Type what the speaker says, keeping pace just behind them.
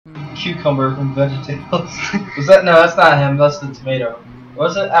cucumber from VeggieTales. Was that? No, that's not him. That's the tomato.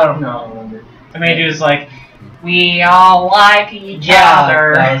 Was it? I don't know. Remember. Tomato's like, we all like each Yeah,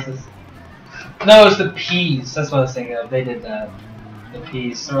 other. that was this. No, it was the peas. That's what I was thinking of. They did that. The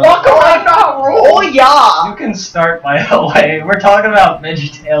peas. Walk around our rule. Oh yeah. You can start, by the way. We're talking about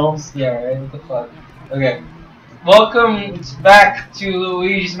VeggieTales. Yeah, right. What the fuck? Okay. Welcome back to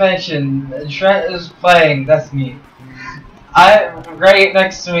Luigi's Mansion. Trent is playing. That's me. Right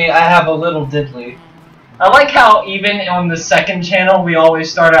next to me, I have a little diddly. I like how even on the second channel, we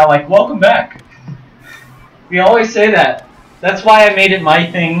always start out like, welcome back. We always say that. That's why I made it my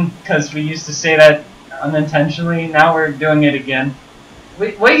thing, because we used to say that unintentionally. Now we're doing it again.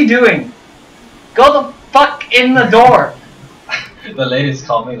 Wait, what are you doing? Go the fuck in the door. The ladies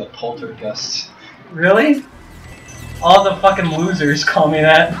call me the poltergeist. Really? All the fucking losers call me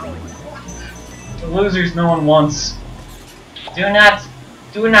that. The losers no one wants. Do not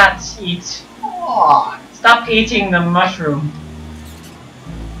eat. Oh, stop eating the mushroom.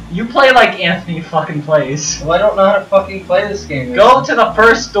 You play like Anthony fucking plays. Well, I don't know how to fucking play this game. Go to the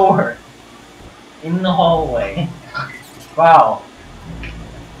first door. In the hallway. Wow.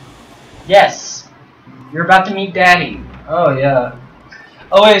 Yes. You're about to meet Daddy. Oh, yeah.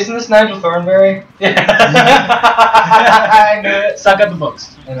 Oh, wait, isn't this Nigel Thornberry? Yeah. I knew it. Suck up the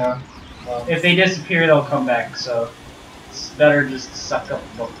books. I know. Well. If they disappear, they'll come back, so it's better just to suck up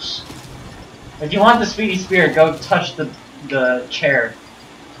the books. If you want the Speedy Spirit, go touch the chair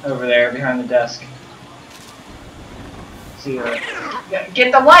over there behind the desk. See you later.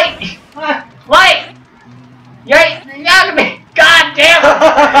 Get the light! Light! You're out of me! God damn it!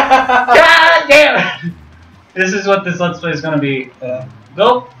 God damn it! This is what this Let's Play is gonna be.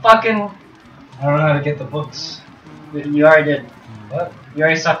 Go fucking... I don't know how to get the books. You already did. What? You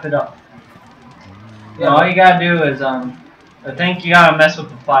already sucked it up. Yeah, all you gotta do is, I think you gotta mess with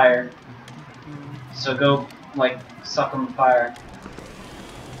the fire. So go, like, suck on the fire.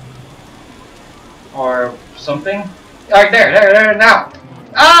 Or something. Alright, there, now!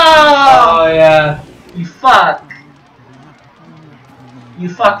 Oh! Oh, yeah. You fuck. You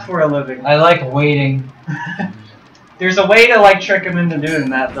fuck for a living. I like waiting. There's a way to, like, trick him into doing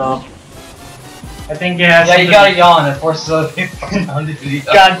that, though. I think it has Yeah, you gotta yawn. It forces other people around to do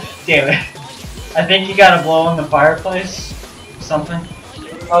that. God damn it. I think you gotta blow on the fireplace. Something.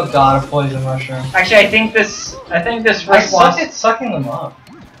 Oh god, a poison mushroom. Actually, I think this first boss... It's sucking them up.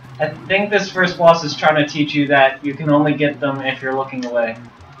 I think this first boss is trying to teach you that you can only get them if you're looking away.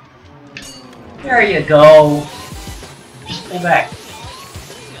 There you go. Just pull back.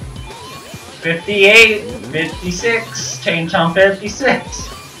 58, 56, change on 56.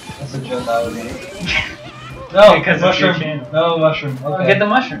 That's a joke I would make. No, because mushroom. It's your channel. No mushroom. Okay. Get the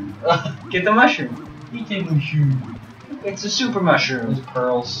mushroom. Get the mushroom. Eat the mushroom. It's a super mushroom. Those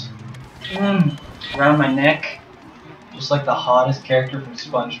pearls. Around my neck. Just like the hottest character from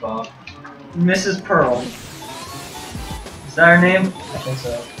SpongeBob. Mrs. Pearl. Is that her name? I think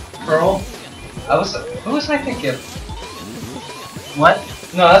so. Pearl? Who was I thinking? What?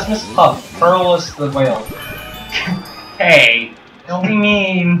 No, that's Mrs. Puff. Pearl was the whale. Hey, don't be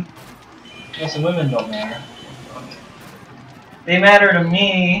mean. Yes, and women don't matter. They matter to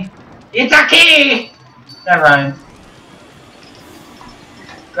me. It's a key! That rhymed.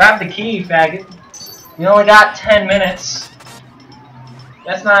 Grab the key, faggot. You only got 10 minutes.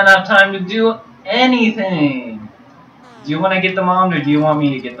 That's not enough time to do anything. Do you want to get them on, or do you want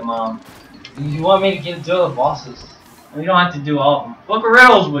me to get them on? You want me to do all the bosses? We don't have to do all of them. Book of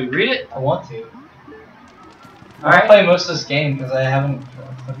Riddles, will you read it? I want to. Alright. I play most of this game because I haven't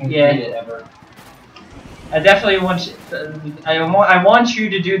fucking played it ever. I definitely want you, I want you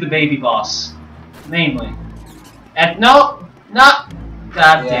to do the baby boss. Mainly. No!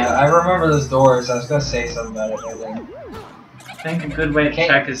 God damn it. I remember those doors. I was gonna say something about it, I think. I think a good way to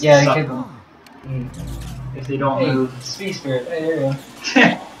check is to suck them. If they don't move. Speed Spirit. Hey, there you go.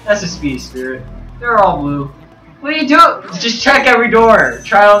 That's a Speed Spirit. They're all blue. What are you doing? Just check every door.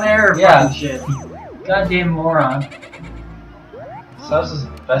 Trial and error fucking shit. Goddamn moron. This house is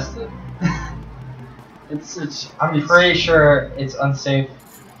infested. It's I'm pretty sure it's unsafe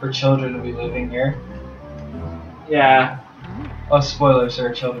for children to be living here. Yeah. Oh, spoilers, there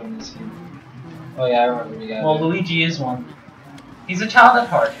are children in this game. Oh yeah, I remember you guys. Well, Luigi is one. He's a child at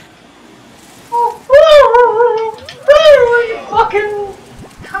heart. You fucking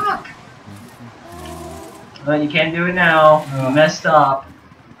cock. But you can't do it now. You messed up.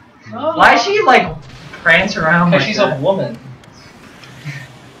 Why is she like prance around like she's that? a woman.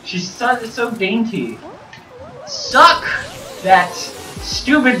 She's so dainty. Suck that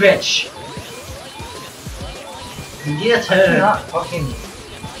stupid bitch. Get her. Not fucking.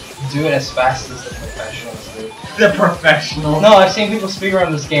 do it as fast as the professionals do. The professional. No, I've seen people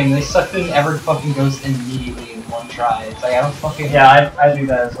speedrun this game. They suck through every fucking ghost immediately in one try. It's like I don't fucking. Yeah, I do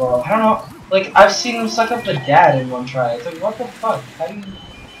that as well. I don't know. Like I've seen them suck up the dad in one try. It's like what the fuck? How do you?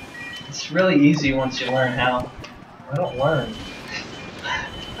 It's really easy once you learn how. I don't learn.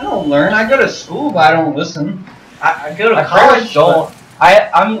 I don't learn. I go to school, but I don't listen. I go to I college. don't.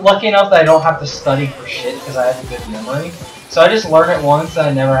 I'm lucky enough that I don't have to study for shit because I have a good memory. So I just learn it once and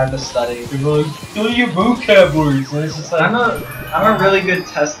I never have to study. People are like, do your vocabulary. So it's just like I'm a really good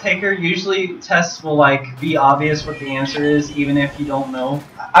test taker. Usually tests will like be obvious what the answer is, even if you don't know.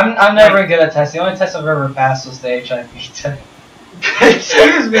 I'm never good at tests. The only test I've ever passed was the HIV test.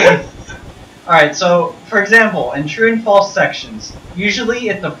 Excuse me. Alright, so for example, in true and false sections, usually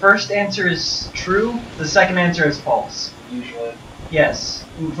if the first answer is true, the second answer is false. Usually. Yes,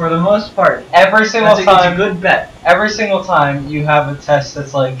 for the most part. Every single time. It's a good bet. Every single time you have a test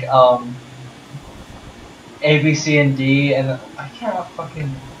that's like A, B, C, and D, and I can't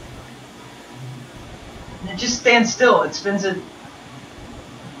fucking. It just stands still. It spins it.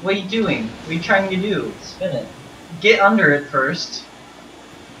 What are you doing? What are you trying to do? Spin it. Get under it first.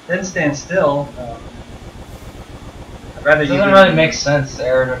 Then stand still. I'd rather It you doesn't really make sense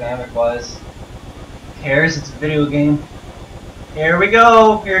aerodynamic wise. Who cares? It's a video game. Here we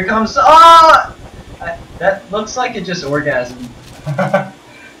go. Here it comes. Ah! That looks like it just orgasmed.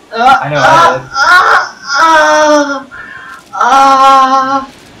 I know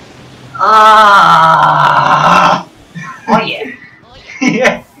Oh yeah.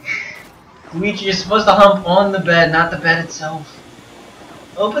 Yeah. Luigi, you're supposed to hump on the bed, not the bed itself.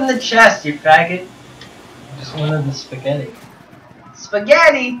 Open the chest, you faggot. I just wanted the spaghetti.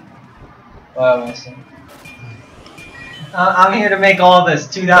 Spaghetti! Wow, Mason. I'm here to make all this.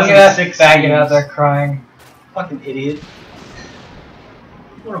 Look at that 2006 faggot out there crying. Fucking idiot.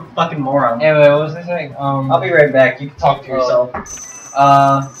 What a fucking moron. Anyway, what was I saying? I'll be right back. You can talk to yourself.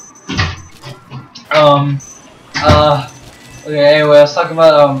 Okay, anyway, I was talking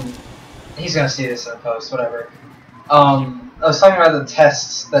about, he's gonna see this in the post, whatever. I was talking about the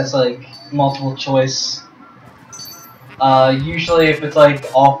tests that's, like, multiple choice. Usually if it's,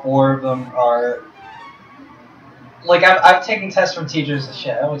 like, all four of them are, like, I've taken tests from teachers and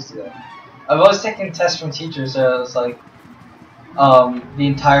shit, I always do that. I've always taken tests from teachers, so it's, like, the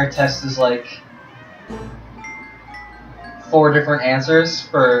entire test is, like, 4 different answers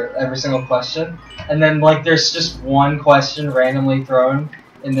for every single question. And then, like, there's just one question randomly thrown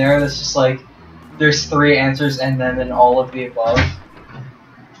in there that's just, like, there's 3 answers and then an all of the above.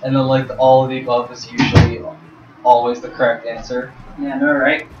 And then, like, the all of the above is usually always the correct answer. Yeah, no,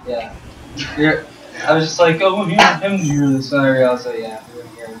 right? Yeah. I was just like, oh, him hear this, and I realized, oh, yeah, we're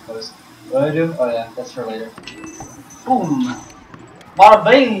gonna hear in the post. What do I do? Oh, yeah, that's for later. Boom. Bada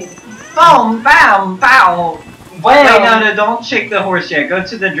bing! Boom, bam, bow. Wow! Wait, no, don't shake the horse yet. Go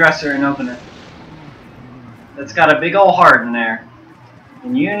to the dresser and open it. That's got a big old heart in there.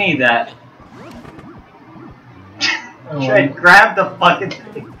 And you need that. Try to grab the fucking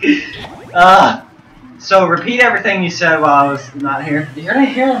thing. So repeat everything you said while I was not here. You're gonna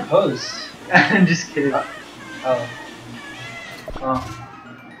hear in post. I'm just kidding. Oh. Oh.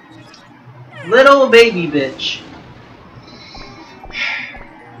 Little baby bitch.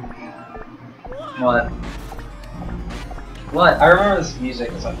 What? What? I remember this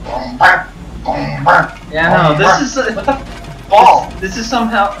music. It's like boom, bam, boom, bam. Yeah, no. This is what the ball. This is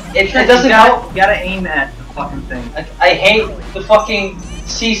somehow. It doesn't help. You gotta aim at the fucking thing. I hate the fucking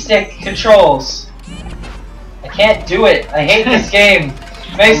C-stick controls. I can't do it. I hate this game.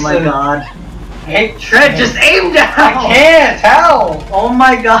 Mason. Oh my god. I hate Shred, just aim down! I can't. How? Oh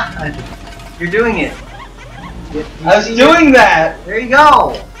my god. You're doing it. I was doing that. There you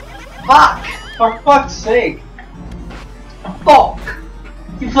go. Fuck. For fuck's sake. Fuck.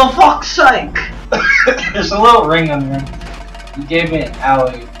 For fuck's sake. There's a little ring on there. You gave me an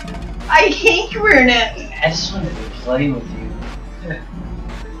owie. I hate Renee. I just wanted to play with you.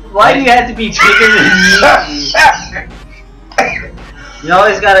 Why do you have to be bigger than me? You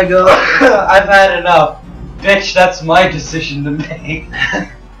always gotta go. I've had enough. Bitch, that's my decision to make.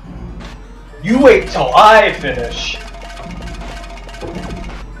 You wait till I finish.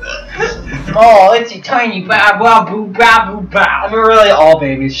 Oh, it's a tiny ba ba boo ba boo ba. I mean, really, all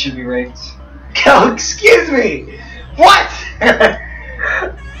babies should be raped. Oh, excuse me. What?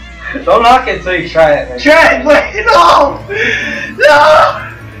 Don't knock it until you try it. Man. Try it. Wait, no. No.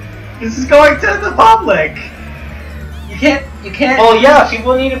 This is going to the public. You can't. Well, yeah,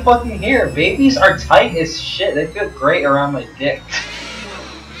 people need to fucking hear. Babies are tight as shit. They feel great around my dick.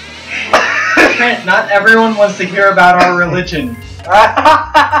 Trent, not everyone wants to hear about our religion.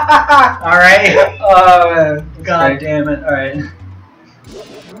 Alright. Oh man. God damn it. Alright.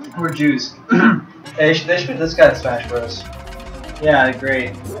 We're Jews. They should put this guy in Smash Bros. Yeah,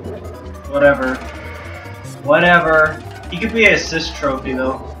 great. Whatever. Whatever. He could be an assist trophy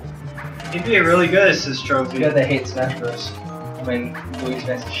though. He'd be a really good assist trophy. You they hate Smash Bros. I mean, Luigi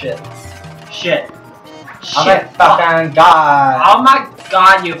makes shit. Shit. Oh my fucking god. Oh my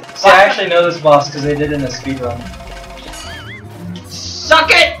god, you See, I actually know this boss because they did it in a speedrun. Suck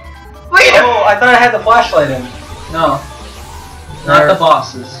it! Oh, I thought I had the flashlight in. No. Not the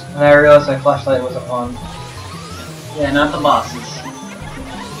bosses. And I realized my flashlight wasn't on. Yeah, not the bosses.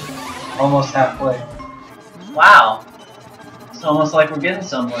 Almost halfway. Wow. It's almost like we're getting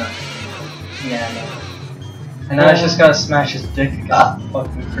somewhere. Yeah, I know. And now I just gotta smash his dick. God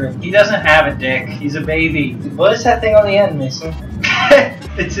fucking crap. He doesn't have a dick. He's a baby. What is that thing on the end, Mason?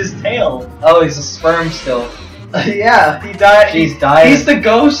 It's his tail. Oh, he's a sperm still. Yeah, he died. He's dying. He's the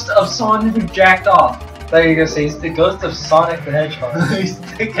ghost of Sonic who jacked off. There you go. Say he's the ghost of Sonic the Hedgehog. He's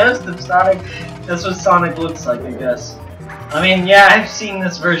the ghost of Sonic. That's what Sonic looks like, I guess. I mean, yeah, I've seen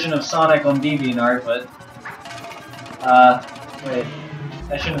this version of Sonic on DeviantArt, but wait,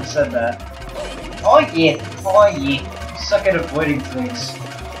 I shouldn't have said that. Oh yeah. Oh yeah, you suck at avoiding things,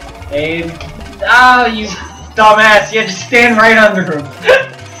 Abe. Oh, you dumbass! You had to stand right under him.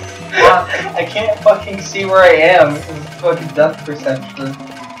 I can't fucking see where I am. It's fucking depth perception.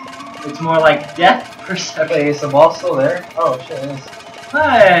 It's more like death perception. Okay, is the ball still there? Oh shit, it is.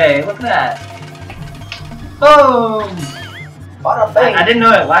 Hey, look at that. Boom! Bada bang. I didn't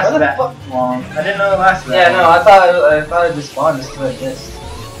know it lasted Where the that fuck? long. I didn't know it lasted Yeah, that no, long. I thought it just spawned just because I missed.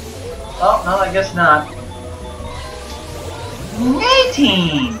 Oh, no, I guess not.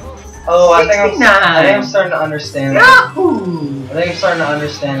 18! Oh, I 69. think I'm starting to understand. Yahoo! I think I'm starting to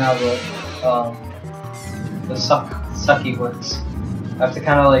understand how the sucky works. I have to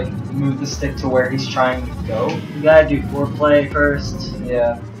kind of like move the stick to where he's trying to go. You gotta do foreplay first.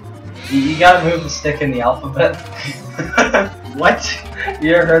 Yeah. You gotta move the stick in the alphabet. What?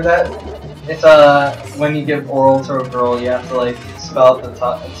 You ever heard that? It's when you give oral to a girl, you have to like spell the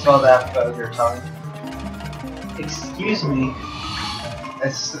alphabet with your tongue. Excuse me.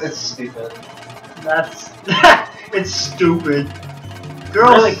 It's stupid. That's it's stupid.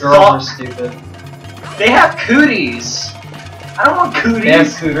 Girls, Really, girls are stupid. They have cooties. I don't want cooties. They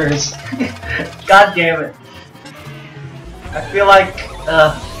have cooters. God damn it. I feel like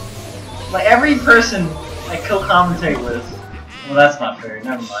every person I co-commentate with. Well, that's not fair.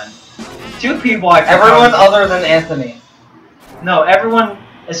 Never mind. Two people I. Everyone other than Anthony. No, everyone,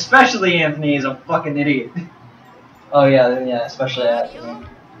 especially Anthony, is a fucking idiot. Oh yeah, especially Anthony.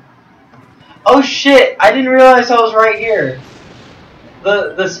 Oh shit! I didn't realize I was right here.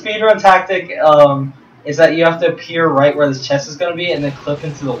 The speedrun tactic is that you have to appear right where this chest is gonna be, and then clip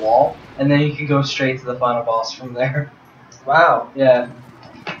into the wall, and then you can go straight to the final boss from there. Wow. Yeah.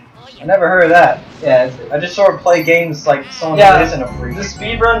 I never heard of that. Yeah, I just sort of play games like someone who isn't a freak. The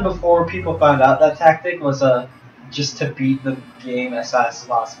speedrun before people found out that tactic was just to beat the game as fast as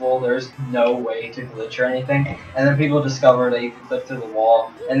possible. There's no way to glitch or anything. And then people discovered that you could clip to the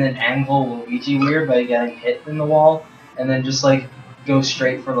wall and then angle Luigi weird by getting hit in the wall, and then just like go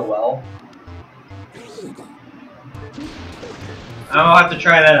straight for the well. I'll have to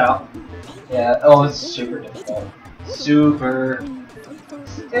try that out. Yeah. Oh, it's super difficult. Super.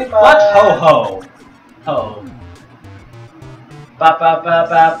 What? Ho ho. Ho. Bop bop bop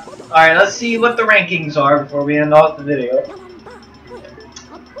bop. Alright, let's see what the rankings are before we end off the video.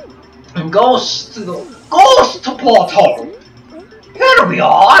 Ghost portal! Here we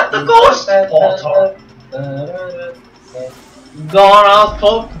are at the ghost portal! Gonna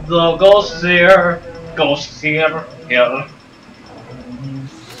put the ghosts here. Ghosts here. Here.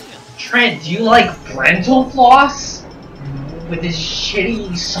 Trent, do you like Brental Floss? With his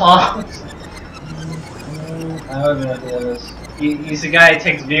shitty songs? I don't even know who that is. He's the guy who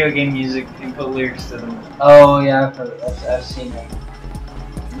takes video game music and put lyrics to them. Oh yeah, I've seen them.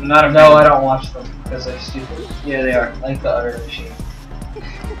 Not a No, I don't watch them because they're stupid. Yeah, they are. Like the Alliteration.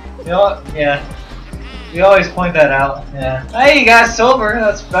 You know what? Yeah. We always point that out. Yeah. Hey, you got silver.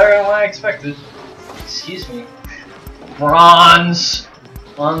 That's better than what I expected. Excuse me. Bronze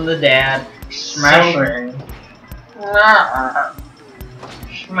on the dad. Smashing.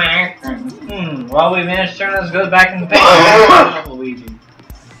 Well, we managed to turn those goes back in the picture. Luigi.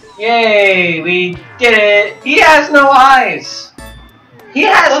 Yay, we did it! He has no eyes! He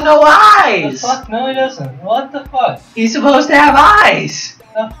has no eyes! The fuck? No, he doesn't. What the fuck? He's supposed to have eyes!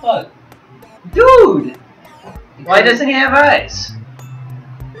 The fuck? Dude! Why doesn't he have eyes?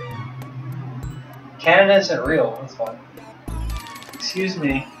 Canada isn't real, that's why. Excuse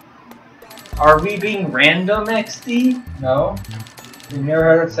me. Are we being random, XD? No? You've never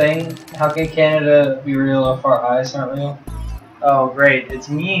heard that saying, how can Canada be real if our eyes aren't real? Oh, great. It's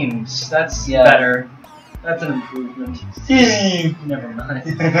memes. That's Yeah. better. That's an improvement. Never mind.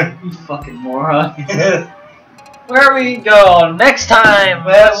 You fucking moron. Where we go next time?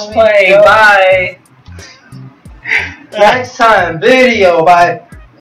 Let's play. Bye. Next time, video by